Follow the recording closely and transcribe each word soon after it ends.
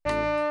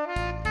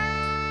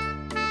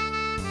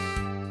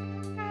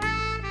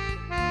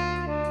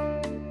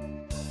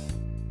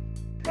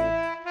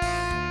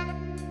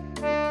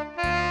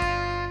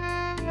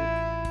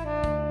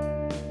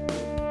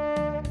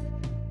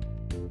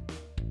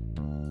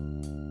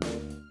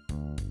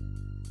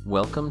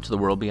Welcome to The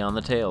World Beyond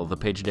the Tale, the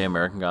Page a Day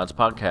American Gods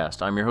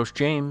podcast. I'm your host,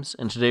 James,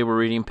 and today we're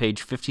reading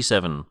page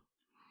 57.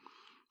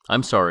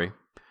 I'm sorry.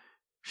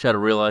 Shadow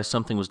realized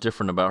something was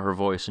different about her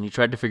voice, and he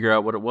tried to figure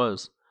out what it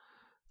was.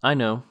 I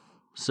know.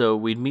 So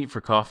we'd meet for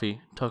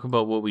coffee, talk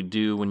about what we'd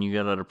do when you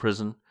got out of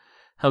prison,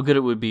 how good it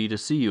would be to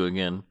see you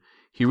again.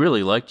 He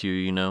really liked you,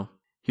 you know.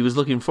 He was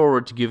looking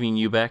forward to giving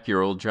you back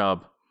your old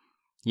job.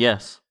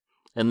 Yes.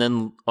 And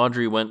then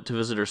Audrey went to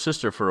visit her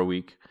sister for a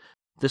week.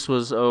 This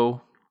was,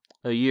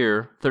 a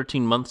year,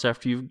 13 months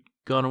after you've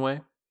gone away?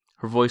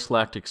 Her voice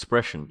lacked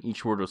expression.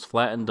 Each word was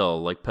flat and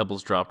dull, like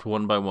pebbles dropped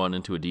one by one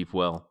into a deep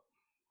well.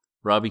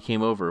 Robbie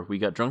came over. We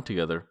got drunk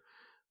together.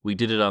 We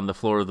did it on the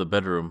floor of the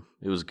bedroom.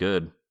 It was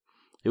good.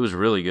 It was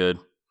really good.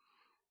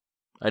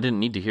 I didn't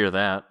need to hear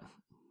that.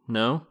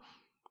 No?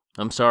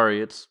 I'm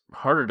sorry. It's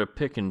harder to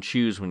pick and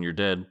choose when you're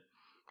dead.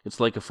 It's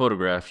like a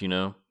photograph, you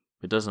know.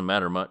 It doesn't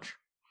matter much.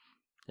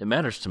 It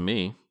matters to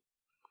me.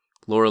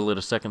 Laura lit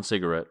a second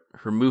cigarette.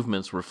 Her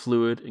movements were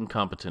fluid and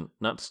competent,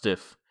 not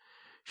stiff.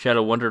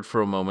 Shadow wondered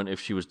for a moment if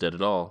she was dead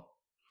at all.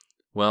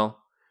 Well,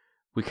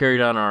 we carried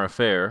on our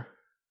affair,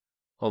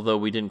 although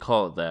we didn't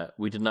call it that.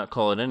 We did not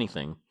call it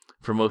anything,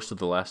 for most of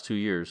the last 2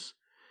 years.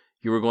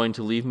 You were going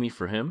to leave me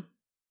for him?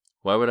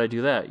 Why would I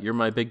do that? You're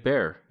my big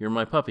bear. You're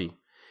my puppy.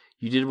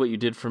 You did what you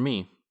did for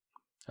me.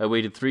 I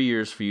waited 3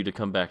 years for you to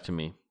come back to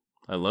me.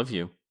 I love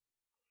you.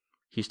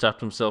 He stopped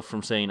himself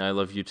from saying, I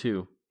love you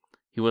too.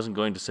 He wasn't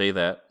going to say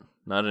that.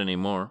 Not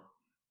anymore.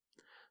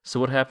 So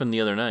what happened the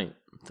other night?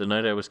 The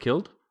night I was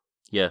killed?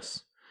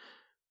 Yes.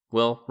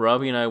 Well,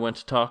 Robbie and I went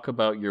to talk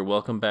about your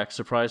welcome back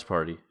surprise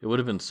party. It would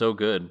have been so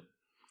good.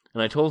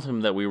 And I told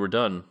him that we were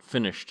done,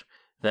 finished.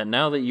 That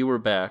now that you were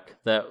back,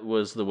 that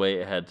was the way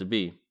it had to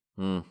be.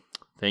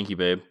 Thank you,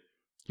 babe.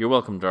 You're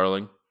welcome,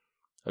 darling.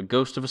 A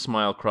ghost of a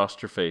smile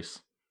crossed her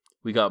face.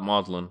 We got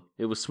maudlin.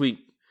 It was sweet.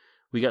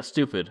 We got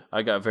stupid.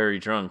 I got very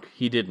drunk.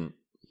 He didn't.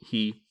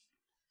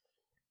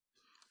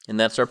 And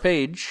that's our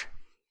page.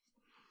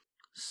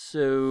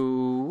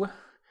 So,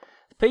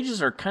 the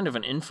pages are kind of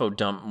an info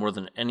dump more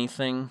than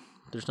anything.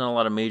 There's not a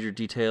lot of major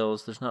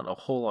details. There's not a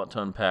whole lot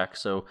to unpack.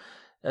 So,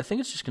 I think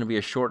it's just going to be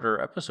a shorter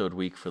episode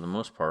week for the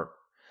most part.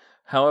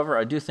 However,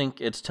 I do think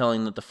it's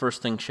telling that the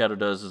first thing Shadow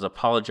does is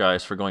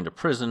apologize for going to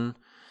prison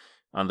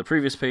on the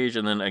previous page,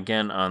 and then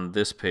again on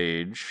this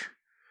page.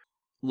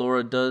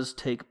 Laura does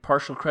take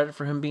partial credit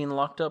for him being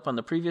locked up on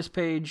the previous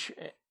page,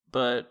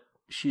 but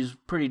she's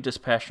pretty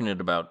dispassionate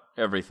about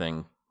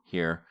everything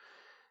here.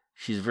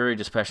 She's very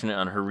dispassionate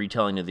on her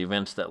retelling of the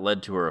events that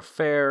led to her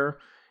affair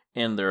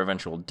and their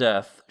eventual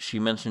death. She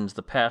mentions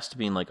the past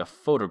being like a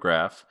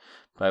photograph,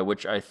 by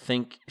which I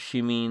think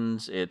she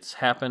means it's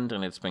happened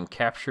and it's been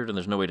captured and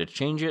there's no way to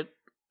change it.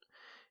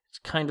 It's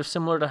kind of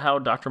similar to how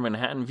Dr.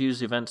 Manhattan views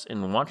the events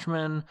in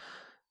Watchmen,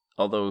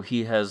 although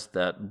he has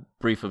that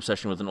brief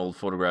obsession with an old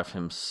photograph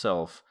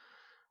himself.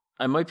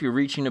 I might be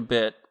reaching a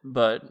bit,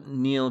 but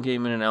Neil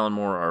Gaiman and Alan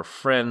Moore are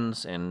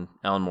friends, and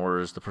Alan Moore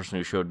is the person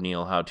who showed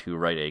Neil how to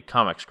write a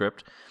comic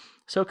script,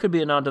 so it could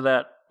be a nod to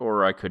that,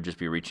 or I could just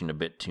be reaching a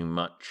bit too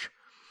much.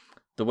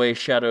 The way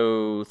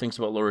Shadow thinks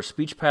about Laura's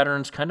speech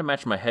patterns kind of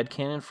match my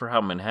headcanon for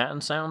how Manhattan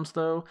sounds,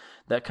 though,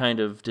 that kind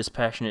of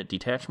dispassionate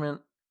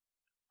detachment.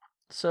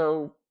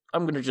 So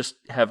I'm going to just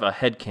have a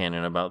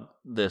headcanon about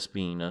this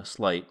being a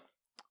slight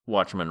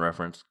Watchmen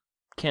reference.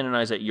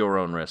 Canonize at your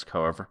own risk,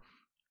 however.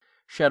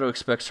 Shadow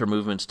expects her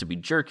movements to be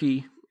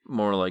jerky,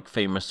 more like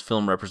famous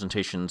film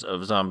representations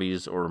of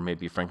zombies or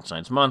maybe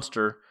Frankenstein's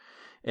monster.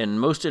 In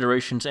most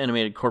iterations,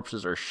 animated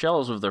corpses are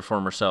shells of their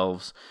former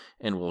selves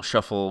and will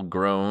shuffle,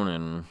 groan,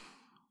 and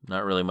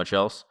not really much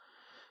else.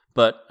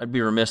 But I'd be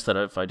remiss that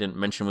if I didn't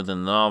mention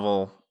within the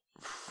novel,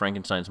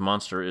 Frankenstein's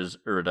monster is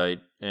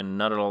erudite and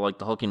not at all like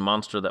the hulking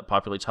monster that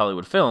populates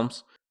Hollywood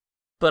films.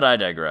 But I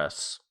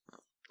digress.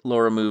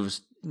 Laura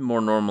moves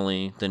more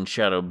normally than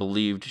Shadow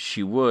believed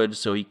she would,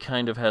 so he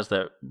kind of has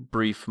that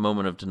brief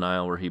moment of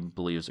denial where he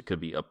believes it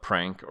could be a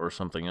prank or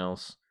something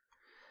else.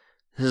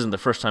 This isn't the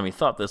first time he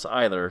thought this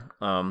either.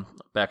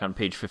 Back on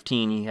page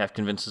 15, he half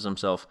convinces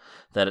himself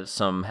that it's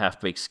some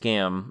half-baked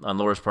scam on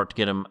Laura's part to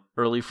get him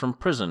early from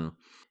prison.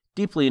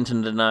 Deeply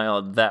into denial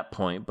at that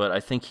point, but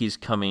I think he's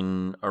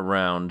coming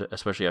around,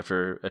 especially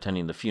after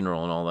attending the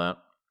funeral and all that.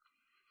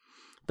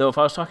 Though if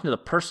I was talking to the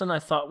person I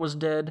thought was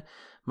dead,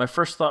 my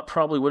first thought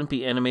probably wouldn't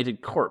be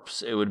animated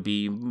corpse. It would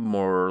be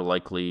more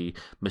likely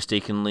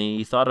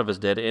mistakenly thought of as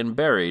dead and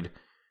buried.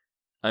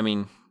 I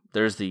mean,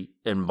 there's the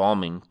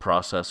embalming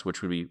process,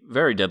 which would be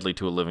very deadly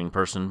to a living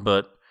person,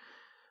 but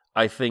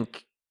I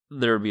think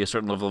there would be a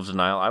certain level of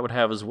denial I would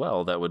have as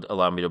well that would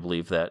allow me to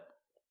believe that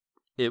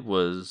it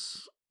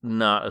was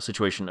not a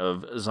situation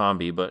of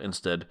zombie, but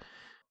instead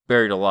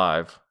buried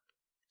alive.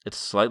 It's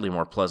slightly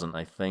more pleasant,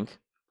 I think.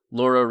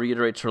 Laura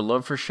reiterates her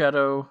love for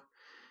Shadow,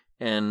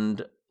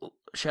 and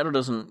Shadow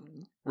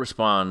doesn't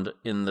respond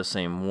in the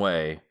same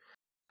way.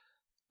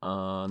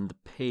 On the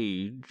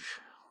page,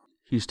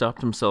 he stopped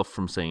himself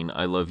from saying,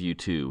 I love you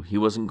too. He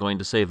wasn't going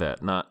to say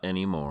that, not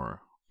anymore.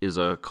 Is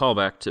a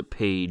callback to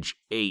page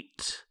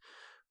 8,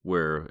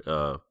 where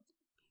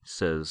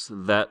says,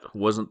 that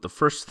wasn't the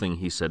first thing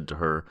he said to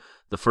her.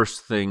 The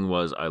first thing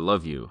was, I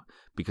love you,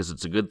 because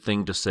it's a good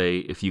thing to say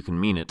if you can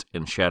mean it,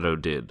 and Shadow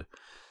did.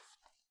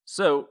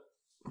 So,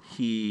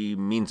 he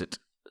means it,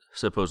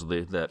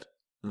 supposedly, that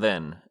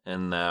then,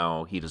 and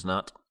now he does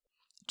not.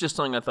 Just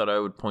something I thought I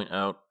would point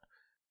out.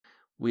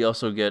 We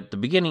also get the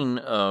beginning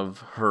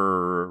of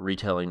her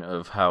retelling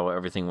of how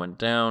everything went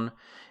down,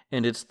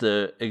 and it's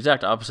the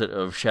exact opposite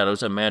of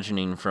Shadow's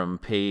imagining from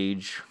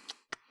page...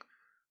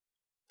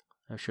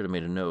 I should have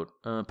made a note.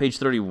 Page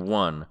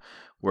 31,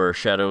 where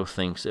Shadow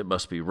thinks it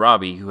must be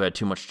Robbie who had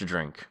too much to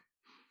drink.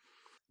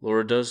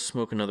 Laura does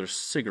smoke another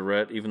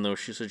cigarette, even though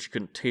she said she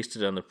couldn't taste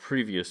it on the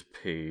previous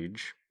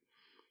page.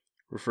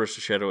 Refers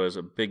to Shadow as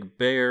a big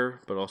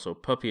bear, but also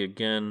puppy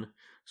again.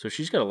 So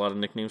she's got a lot of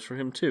nicknames for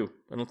him, too.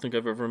 I don't think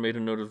I've ever made a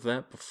note of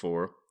that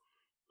before.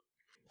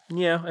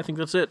 Yeah, I think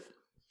that's it.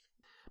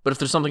 But if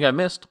there's something I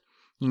missed,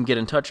 you can get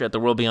in touch at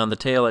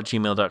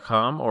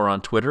theworldbeyondthetale@gmail.com or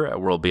on Twitter at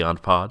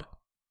worldbeyondpod.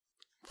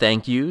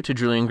 Thank you to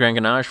Julian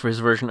Granganage for his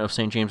version of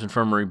St. James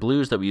Infirmary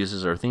Blues that we use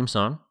as our theme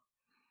song.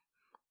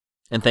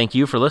 And thank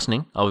you for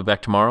listening. I'll be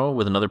back tomorrow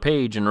with another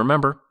page, and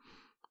remember,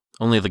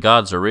 only the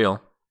gods are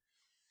real.